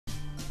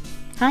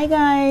Hi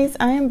guys,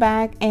 I am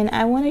back and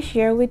I want to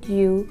share with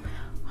you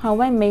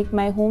how I make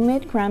my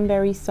homemade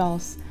cranberry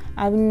sauce.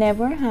 I've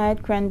never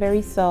had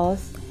cranberry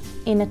sauce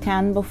in a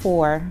can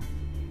before.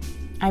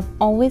 I've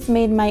always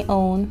made my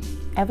own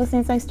ever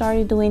since I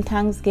started doing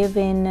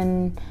Thanksgiving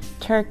and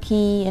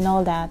turkey and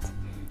all that.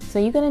 So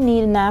you're gonna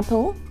need an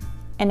apple,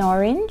 an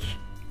orange,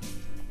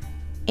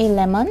 a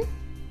lemon,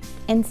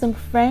 and some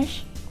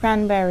fresh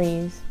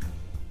cranberries.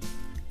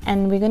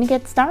 And we're gonna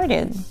get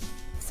started.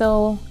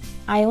 So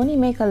I only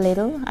make a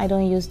little, I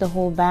don't use the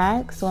whole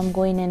bag, so I'm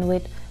going in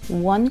with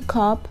 1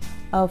 cup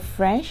of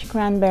fresh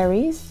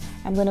cranberries.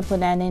 I'm going to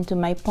put that into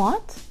my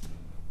pot.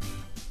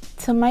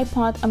 To my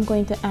pot, I'm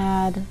going to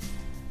add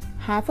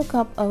half a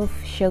cup of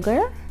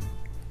sugar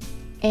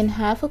and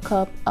half a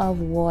cup of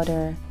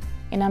water.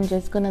 And I'm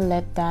just going to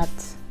let that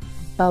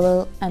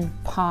bubble and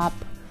pop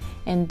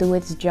and do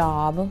its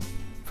job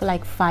for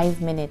like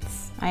 5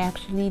 minutes. I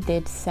actually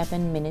did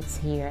 7 minutes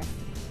here.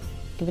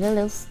 Give it a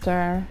little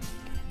stir.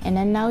 And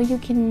then now you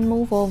can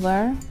move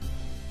over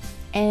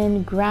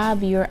and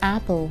grab your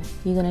apple.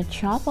 You're gonna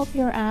chop up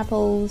your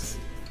apples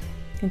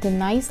into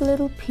nice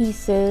little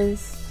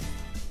pieces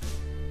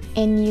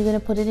and you're gonna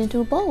put it into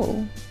a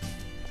bowl.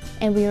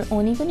 And we're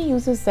only gonna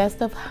use the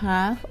zest of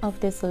half of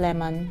this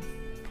lemon.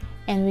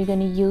 And we're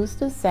gonna use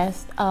the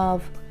zest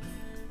of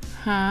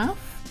half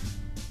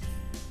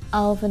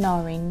of an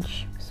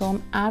orange. So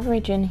I'm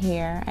averaging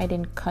here. I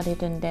didn't cut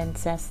it and then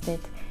zest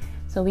it.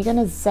 So we're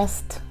gonna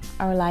zest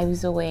our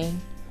lives away.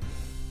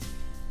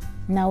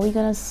 Now we're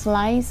gonna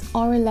slice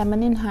our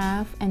lemon in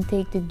half and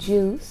take the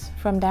juice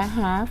from that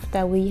half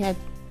that we had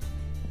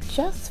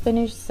just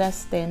finished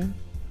zesting.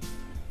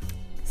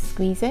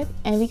 Squeeze it,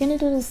 and we're gonna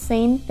do the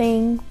same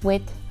thing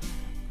with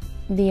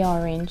the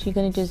orange. You're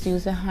gonna just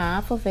use a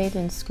half of it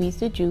and squeeze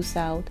the juice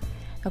out.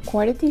 A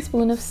 1/4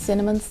 teaspoon of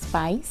cinnamon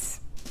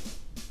spice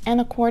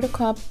and a 1/4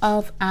 cup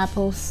of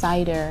apple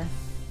cider.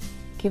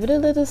 Give it a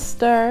little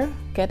stir,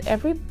 get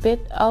every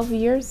bit of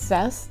your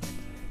zest.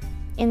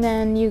 And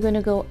then you're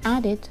gonna go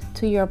add it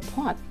to your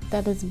pot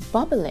that is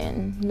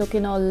bubbling,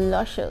 looking all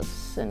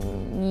luscious and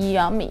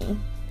yummy.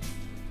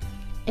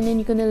 And then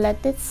you're gonna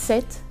let it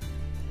sit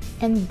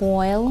and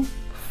boil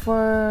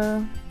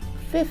for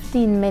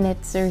 15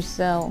 minutes or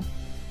so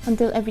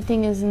until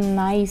everything is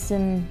nice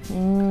and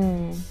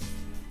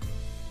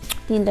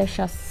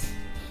delicious.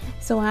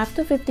 So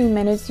after 15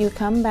 minutes you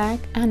come back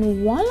and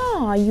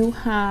voila, you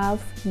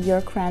have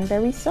your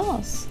cranberry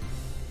sauce.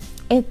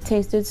 It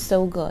tasted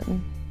so good.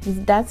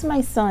 That's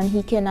my son.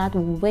 He cannot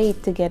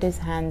wait to get his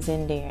hands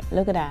in there.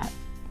 Look at that.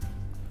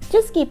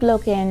 Just keep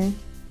looking.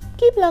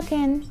 Keep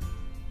looking.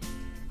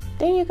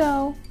 There you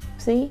go.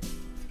 See?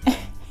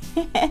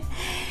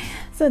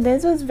 So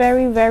this was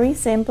very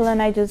simple,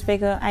 and I just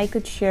figured I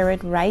could share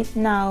it right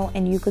now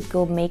and you could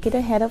go make it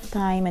ahead of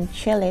time and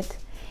chill it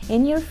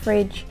in your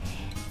fridge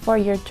for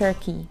your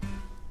turkey.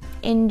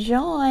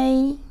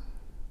 Enjoy.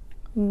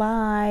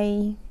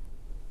 Bye.